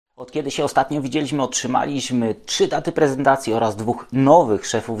Od kiedy się ostatnio widzieliśmy, otrzymaliśmy 3 daty prezentacji oraz 2 nowych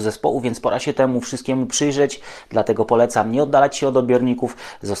szefów zespołu, więc pora się temu wszystkiemu przyjrzeć. Dlatego polecam nie oddalać się od odbiorników,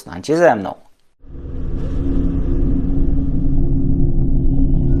 zostańcie ze mną.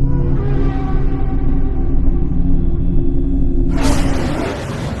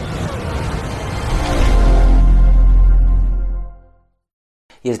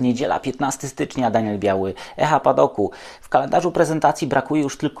 Jest niedziela, 15 stycznia, Daniel Biały, Echa padoku. W kalendarzu prezentacji brakuje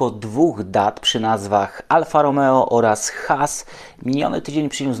już tylko 2 dat przy nazwach Alfa Romeo oraz Haas. Miniony tydzień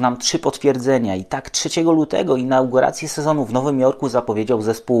przyniósł nam 3 potwierdzenia i tak 3 lutego inaugurację sezonu w Nowym Jorku zapowiedział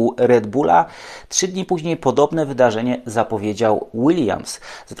zespół Red Bulla. 3 dni później podobne wydarzenie zapowiedział Williams.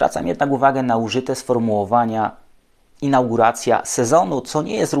 Zwracam jednak uwagę na użyte sformułowania inauguracja sezonu, co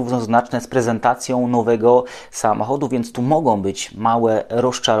nie jest równoznaczne z prezentacją nowego samochodu, więc tu mogą być małe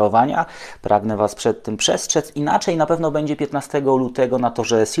rozczarowania. Pragnę Was przed tym przestrzec. Inaczej na pewno będzie 15 lutego na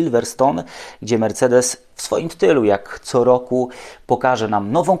torze Silverstone, gdzie Mercedes w swoim stylu, jak co roku, pokaże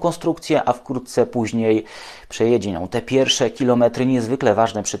nam nową konstrukcję, a wkrótce później przejedzie nią. Te pierwsze kilometry niezwykle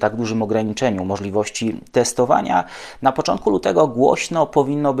ważne przy tak dużym ograniczeniu możliwości testowania. Na początku lutego głośno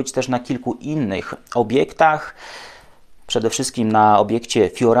powinno być też na kilku innych obiektach. Przede wszystkim na obiekcie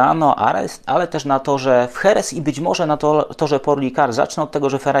Fiorano, ale też na torze w Jerez i być może na torze Paul Ricard. Zacznę od tego,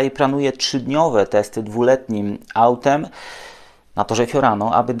 że Ferrari planuje 3-dniowe testy 2-letnim autem na torze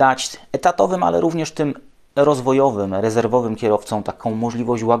Fiorano, aby dać etatowym, ale również tym rozwojowym, rezerwowym kierowcom taką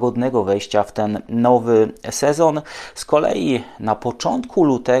możliwość łagodnego wejścia w ten nowy sezon. Z kolei na początku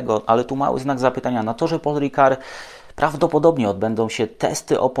lutego, ale tu mały znak zapytania, na torze Paul Ricard prawdopodobnie odbędą się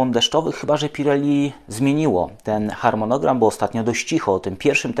testy opon deszczowych, chyba że Pirelli zmieniło ten harmonogram, bo ostatnio dość cicho o tym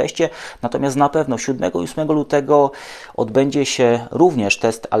pierwszym teście. Natomiast na pewno 7 i 8 lutego odbędzie się również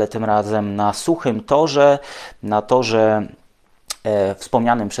test, ale tym razem na suchym torze, na torze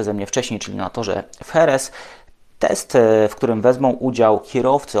wspomnianym przeze mnie wcześniej, czyli na torze w Jerez. Test, w którym wezmą udział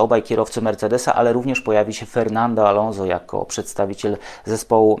kierowcy, obaj kierowcy Mercedesa, ale również pojawi się Fernando Alonso jako przedstawiciel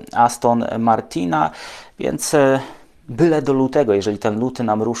zespołu Aston Martina, więc byle do lutego, jeżeli ten luty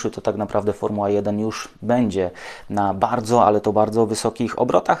nam ruszy, to tak naprawdę Formuła 1 już będzie na bardzo, ale to bardzo wysokich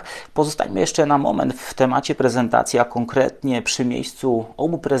obrotach. Pozostańmy jeszcze na moment w temacie prezentacji, a konkretnie przy miejscu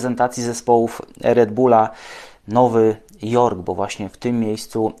obu prezentacji zespołów Red Bulla Nowy Jork, bo właśnie w tym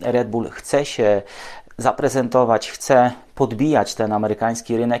miejscu Red Bull chce się zaprezentować, chce podbijać ten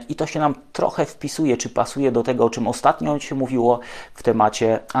amerykański rynek i to się nam trochę wpisuje, czy pasuje do tego, o czym ostatnio się mówiło w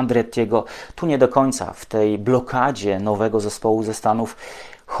temacie Andrettiego. Tu nie do końca w tej blokadzie nowego zespołu ze Stanów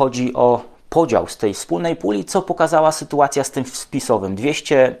chodzi o podział z tej wspólnej puli, co pokazała sytuacja z tym spisowym.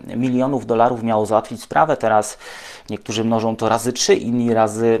 $200 milionów miało załatwić sprawę, teraz niektórzy mnożą to razy 3, inni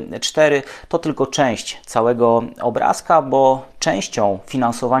razy 4. To tylko część całego obrazka, bo częścią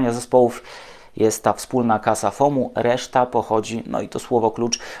finansowania zespołów jest ta wspólna kasa FOM-u, reszta pochodzi, no i to słowo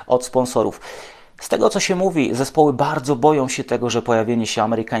klucz, od sponsorów. Z tego, co się mówi, zespoły bardzo boją się tego, że pojawienie się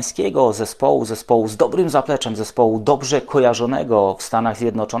amerykańskiego zespołu z dobrym zapleczem, zespołu dobrze kojarzonego w Stanach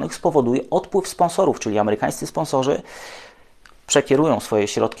Zjednoczonych spowoduje odpływ sponsorów, czyli amerykańscy sponsorzy przekierują swoje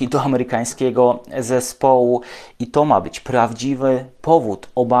środki do amerykańskiego zespołu i to ma być prawdziwy powód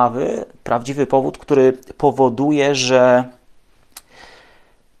obawy, prawdziwy powód, który powoduje, że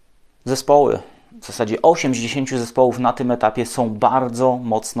zespoły, w zasadzie 8 z 10 zespołów na tym etapie są bardzo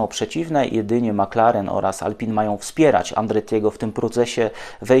mocno przeciwne. Jedynie McLaren oraz Alpine mają wspierać Andrettiego w tym procesie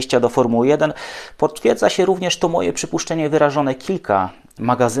wejścia do Formuły 1. Potwierdza się również to moje przypuszczenie wyrażone kilka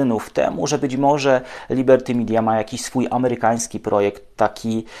magazynów temu, że być może Liberty Media ma jakiś swój amerykański projekt,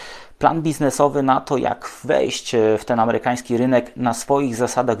 taki plan biznesowy na to, jak wejść w ten amerykański rynek na swoich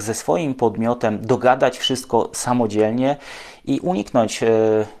zasadach, ze swoim podmiotem, dogadać wszystko samodzielnie i uniknąć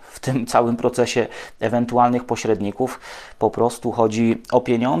w tym całym procesie ewentualnych pośredników. Po prostu chodzi o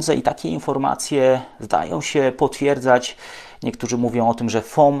pieniądze i takie informacje zdają się potwierdzać. Niektórzy mówią o tym, że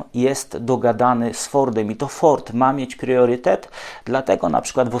FOM jest dogadany z Fordem i to Ford ma mieć priorytet. Dlatego na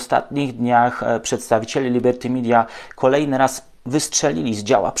przykład w ostatnich dniach przedstawiciele Liberty Media kolejny raz wystrzelili z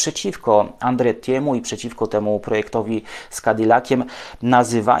działa przeciwko Andrettiemu i przeciwko temu projektowi z Cadillaciem,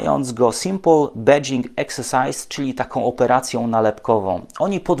 nazywając go Simple Badging Exercise, czyli taką operacją nalepkową.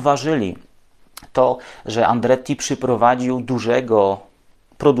 Oni podważyli to, że Andretti przyprowadził dużego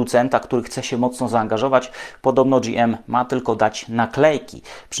producenta, który chce się mocno zaangażować. Podobno GM ma tylko dać naklejki.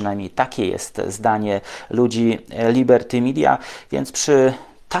 Przynajmniej takie jest zdanie ludzi Liberty Media, więc przy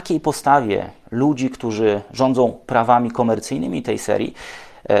takiej postawie ludzi, którzy rządzą prawami komercyjnymi tej serii,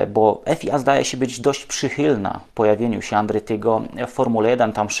 bo FIA zdaje się być dość przychylna pojawieniu się Andrettiego w Formule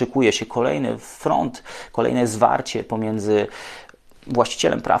 1. Tam szykuje się kolejny front, kolejne zwarcie pomiędzy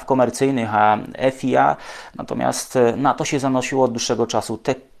właścicielem praw komercyjnych, a FIA, natomiast na to się zanosiło od dłuższego czasu.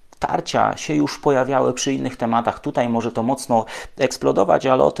 Te tarcia się już pojawiały przy innych tematach. Tutaj może to mocno eksplodować,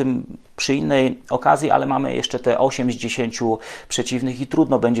 ale o tym przy innej okazji, ale mamy jeszcze te 8 z 10 przeciwnych i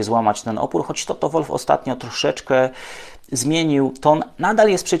trudno będzie złamać ten opór, choć Toto Wolff ostatnio troszeczkę zmienił ton. Nadal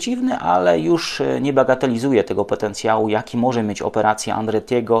jest przeciwny, ale już nie bagatelizuje tego potencjału, jaki może mieć operacja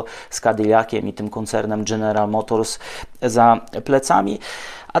Andrettiego z Cadillaciem i tym koncernem General Motors za plecami.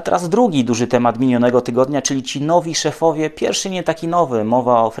 A teraz drugi duży temat minionego tygodnia, czyli ci nowi szefowie. Pierwszy nie taki nowy,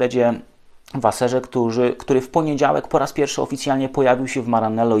 mowa o Fredzie Vasserze, który w poniedziałek po raz pierwszy oficjalnie pojawił się w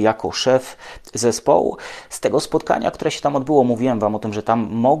Maranello jako szef zespołu. Z tego spotkania, które się tam odbyło, mówiłem Wam o tym, że tam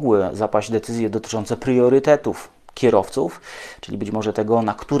mogły zapaść decyzje dotyczące priorytetów kierowców, czyli być może tego,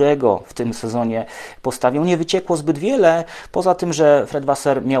 na którego w tym sezonie postawią. Nie wyciekło zbyt wiele, poza tym, że Fred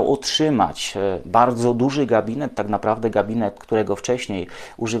Vasseur miał otrzymać bardzo duży gabinet, tak naprawdę gabinet, którego wcześniej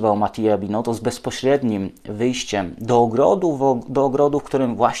używał Mattia Binotto, z bezpośrednim wyjściem do ogrodu, w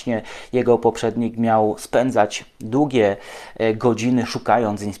którym właśnie jego poprzednik miał spędzać długie godziny,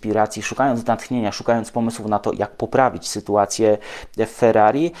 szukając inspiracji, szukając natchnienia, szukając pomysłów na to, jak poprawić sytuację w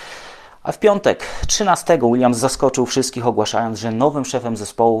Ferrari. A w piątek, 13, Williams zaskoczył wszystkich, ogłaszając, że nowym szefem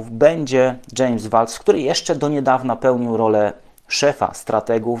zespołu będzie James Vance, który jeszcze do niedawna pełnił rolę szefa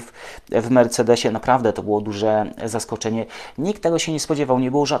strategów w Mercedesie. Naprawdę to było duże zaskoczenie. Nikt tego się nie spodziewał,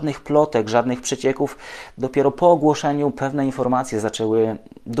 nie było żadnych plotek, żadnych przecieków. Dopiero po ogłoszeniu pewne informacje zaczęły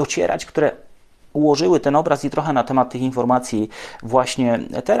docierać, które ułożyły ten obraz i trochę na temat tych informacji właśnie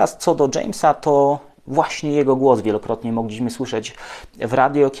teraz. Co do Jamesa, to właśnie jego głos wielokrotnie mogliśmy słyszeć w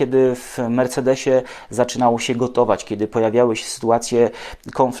radio, kiedy w Mercedesie zaczynało się gotować, kiedy pojawiały się sytuacje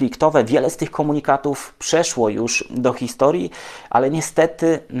konfliktowe. Wiele z tych komunikatów przeszło już do historii, ale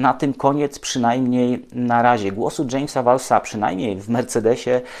niestety na tym koniec, przynajmniej na razie. Głosu Jamesa Vance'a, przynajmniej w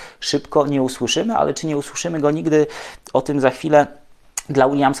Mercedesie, szybko nie usłyszymy, ale czy nie usłyszymy go nigdy, o tym za chwilę. Dla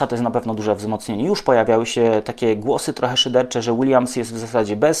Williamsa to jest na pewno duże wzmocnienie. Już pojawiały się takie głosy trochę szydercze, że Williams jest w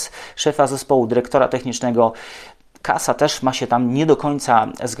zasadzie bez szefa zespołu, dyrektora technicznego. Kasa też ma się tam nie do końca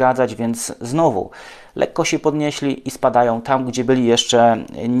zgadzać, więc znowu lekko się podnieśli i spadają tam, gdzie byli jeszcze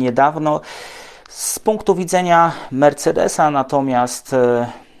niedawno. Z punktu widzenia Mercedesa natomiast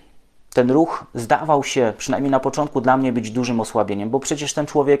ten ruch zdawał się, przynajmniej na początku, dla mnie być dużym osłabieniem, bo przecież ten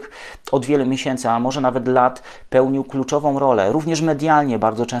człowiek od wielu miesięcy, a może nawet lat pełnił kluczową rolę. Również medialnie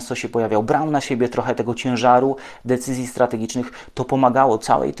bardzo często się pojawiał, brał na siebie trochę tego ciężaru decyzji strategicznych. To pomagało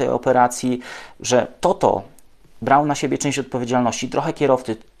całej tej operacji, że Toto brał na siebie część odpowiedzialności. Trochę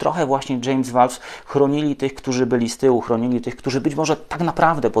kierowcy, trochę właśnie James Vance chronili tych, którzy byli z tyłu, chronili tych, którzy być może tak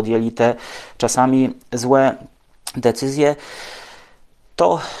naprawdę podjęli te czasami złe decyzje.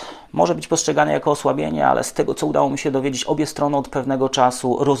 To może być postrzegane jako osłabienie, ale z tego, co udało mi się dowiedzieć, obie strony od pewnego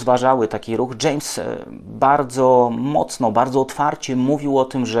czasu rozważały taki ruch. James bardzo mocno, bardzo otwarcie mówił o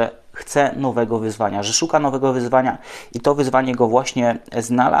tym, że chce nowego wyzwania, że szuka nowego wyzwania i to wyzwanie go właśnie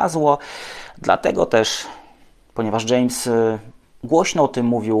znalazło. Dlatego też, ponieważ James głośno o tym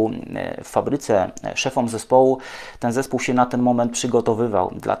mówił w fabryce szefom zespołu, ten zespół się na ten moment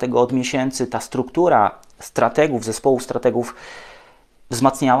przygotowywał. Dlatego od miesięcy ta struktura strategów, zespołu strategów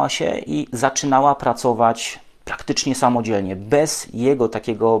wzmacniała się i zaczynała pracować praktycznie samodzielnie, bez jego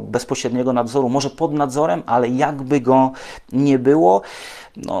takiego bezpośredniego nadzoru, może pod nadzorem, ale jakby go nie było.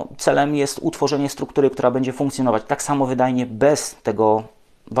 Celem jest utworzenie struktury, która będzie funkcjonować tak samo wydajnie bez tego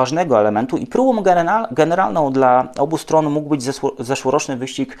ważnego elementu i próbą generalną dla obu stron mógł być zeszłoroczny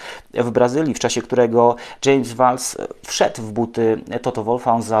wyścig w Brazylii, w czasie którego James Vance wszedł w buty Toto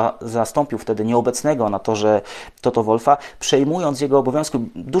Wolffa. On zastąpił wtedy nieobecnego na torze Toto Wolffa, przejmując jego obowiązki.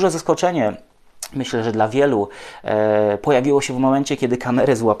 Duże zaskoczenie, myślę, że dla wielu pojawiło się w momencie, kiedy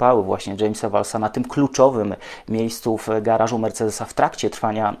kamery złapały właśnie Jamesa Vance'a na tym kluczowym miejscu w garażu Mercedesa w trakcie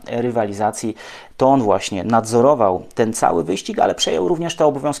trwania rywalizacji. To on właśnie nadzorował ten cały wyścig, ale przejął również te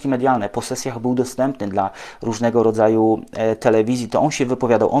obowiązki medialne. Po sesjach był dostępny dla różnego rodzaju telewizji. To on się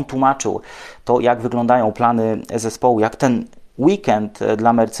wypowiadał, on tłumaczył to, jak wyglądają plany zespołu, jak ten weekend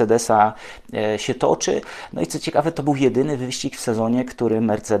dla Mercedesa się toczy. No i co ciekawe, to był jedyny wyścig w sezonie, który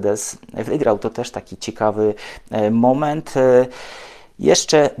Mercedes wygrał. To też taki ciekawy moment.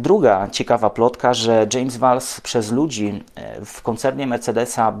 Jeszcze druga ciekawa plotka, że James Vance przez ludzi w koncernie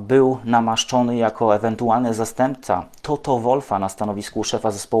Mercedesa był namaszczony jako ewentualny zastępca Toto Wolffa na stanowisku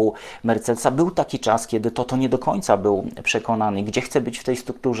szefa zespołu Mercedesa. Był taki czas, kiedy Toto nie do końca był przekonany, gdzie chce być w tej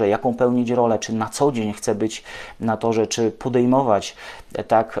strukturze, jaką pełnić rolę, czy na co dzień chce być na torze, czy podejmować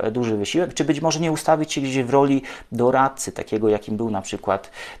tak duży wysiłek, czy być może nie ustawić się gdzieś w roli doradcy, takiego jakim był na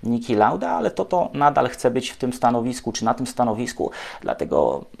przykład Niki Lauda, ale Toto nadal chce być w tym stanowisku, czy na tym stanowisku,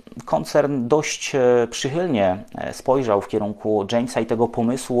 dlatego koncern dość przychylnie spojrzał w kierunku Jamesa i tego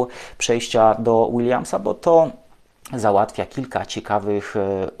pomysłu przejścia do Williamsa, bo to załatwia kilka ciekawych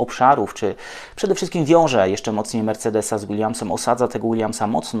obszarów, czy przede wszystkim wiąże jeszcze mocniej Mercedesa z Williamsem, osadza tego Williamsa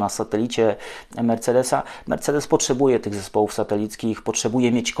mocno na satelicie Mercedesa. Mercedes potrzebuje tych zespołów satelickich,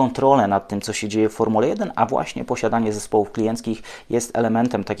 potrzebuje mieć kontrolę nad tym, co się dzieje w Formule 1, a właśnie posiadanie zespołów klienckich jest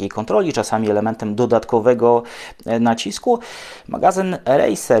elementem takiej kontroli, czasami elementem dodatkowego nacisku. Magazyn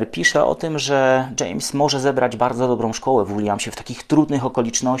Racer pisze o tym, że James może zebrać bardzo dobrą szkołę w Williamsie w takich trudnych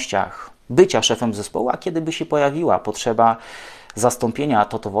okolicznościach bycia szefem zespołu, a kiedy by się pojawiła potrzeba zastąpienia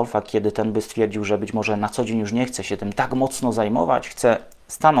Toto Wolffa, kiedy ten by stwierdził, że być może na co dzień już nie chce się tym tak mocno zajmować, chce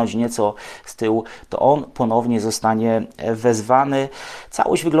stanąć nieco z tyłu, to on ponownie zostanie wezwany.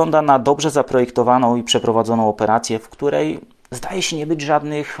 Całość wygląda na dobrze zaprojektowaną i przeprowadzoną operację, w której zdaje się nie być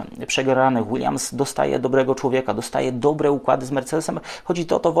żadnych przegranych. Williams dostaje dobrego człowieka, dostaje dobre układy z Mercedesem. Chodzi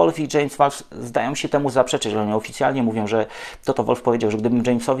Toto Wolff i James Wolff zdają się temu zaprzeczyć, ale oni oficjalnie mówią, że Toto Wolff powiedział, że gdybym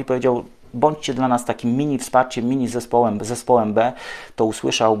Jamesowi powiedział, bądźcie dla nas takim mini wsparciem, mini zespołem B, to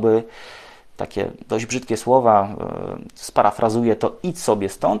usłyszałby takie dość brzydkie słowa, sparafrazuję to, idź sobie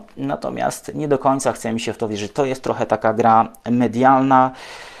stąd, natomiast nie do końca chce mi się w to wierzyć. To jest trochę taka gra medialna.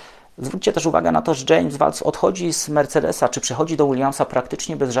 Zwróćcie też uwagę na to, że James Wolff odchodzi z Mercedesa, czy przechodzi do Williamsa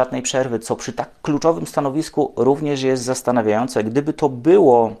praktycznie bez żadnej przerwy, co przy tak kluczowym stanowisku również jest zastanawiające. Gdyby to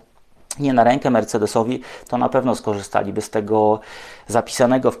było nie na rękę Mercedesowi, to na pewno skorzystaliby z tego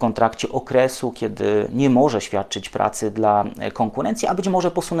zapisanego w kontrakcie okresu, kiedy nie może świadczyć pracy dla konkurencji, a być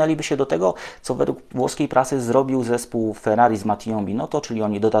może posunęliby się do tego, co według włoskiej prasy zrobił zespół Ferrari z Mattią Binotto, czyli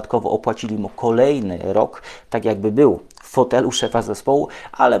oni dodatkowo opłacili mu kolejny rok, tak jakby był w fotelu szefa zespołu,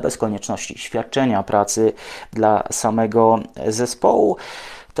 ale bez konieczności świadczenia pracy dla samego zespołu.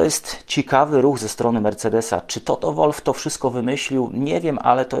 To jest ciekawy ruch ze strony Mercedesa. Czy Toto Wolff to wszystko wymyślił? Nie wiem,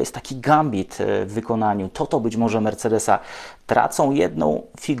 ale to jest taki gambit w wykonaniu. Toto być może Mercedesa tracą jedną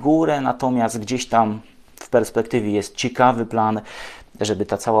figurę, natomiast gdzieś tam w perspektywie jest ciekawy plan, żeby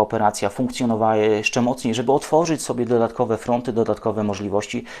ta cała operacja funkcjonowała jeszcze mocniej, żeby otworzyć sobie dodatkowe fronty, dodatkowe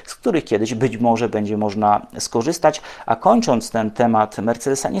możliwości, z których kiedyś być może będzie można skorzystać. A kończąc ten temat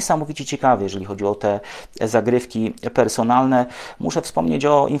Mercedesa, niesamowicie ciekawy, jeżeli chodzi o te zagrywki personalne, muszę wspomnieć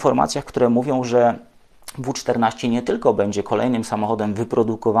o informacjach, które mówią, że W14 nie tylko będzie kolejnym samochodem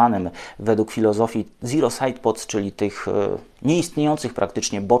wyprodukowanym według filozofii Zero Side Pods, czyli tych nieistniejących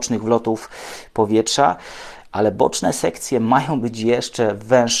praktycznie bocznych wlotów powietrza, ale boczne sekcje mają być jeszcze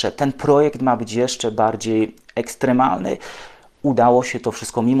węższe. Ten projekt ma być jeszcze bardziej ekstremalny. Udało się to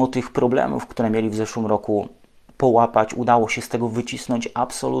wszystko, mimo tych problemów, które mieli w zeszłym roku, połapać. Udało się z tego wycisnąć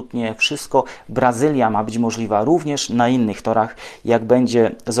absolutnie wszystko. Brazylia ma być możliwa również na innych torach. Jak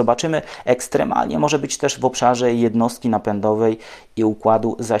będzie, zobaczymy. Ekstremalnie może być też w obszarze jednostki napędowej i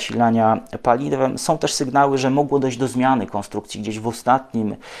układu zasilania paliwem. Są też sygnały, że mogło dojść do zmiany konstrukcji gdzieś w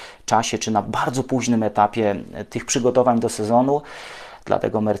ostatnim czasie, czy na bardzo późnym etapie tych przygotowań do sezonu.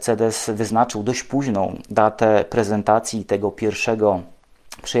 Dlatego Mercedes wyznaczył dość późną datę prezentacji tego pierwszego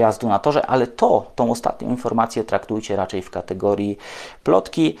przejazdu na torze, ale tą ostatnią informację traktujcie raczej w kategorii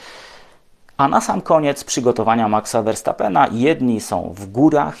plotki. A na sam koniec przygotowania Maxa Verstappena. Jedni są w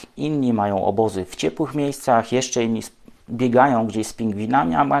górach, inni mają obozy w ciepłych miejscach, jeszcze inni biegają gdzieś z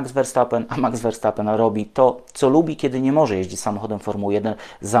pingwinami, a Max Verstappen robi to, co lubi, kiedy nie może jeździć samochodem Formuły 1,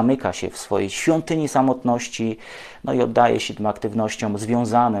 zamyka się w swojej świątyni samotności, no i oddaje się tym aktywnościom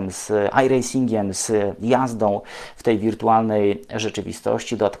związanym z iRacingiem, z jazdą w tej wirtualnej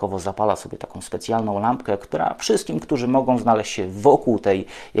rzeczywistości. Dodatkowo zapala sobie taką specjalną lampkę, która wszystkim, którzy mogą znaleźć się wokół tej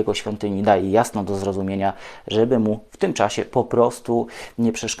jego świątyni, daje jasno do zrozumienia, żeby mu w tym czasie po prostu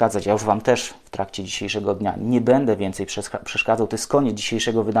nie przeszkadzać. Ja już Wam też w trakcie dzisiejszego dnia nie będę więcej przeszkadzał. To jest koniec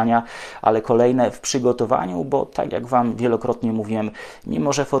dzisiejszego wydania, ale kolejne w przygotowaniu, bo tak jak Wam wielokrotnie mówiłem,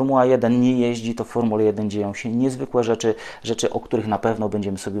 mimo że Formuła 1 nie jeździ, to w Formule 1 dzieją się niezwykłe rzeczy, o których na pewno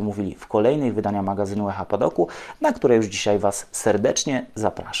będziemy sobie mówili w kolejnych wydaniach magazynu Echa Padoku, na które już dzisiaj Was serdecznie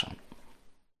zapraszam.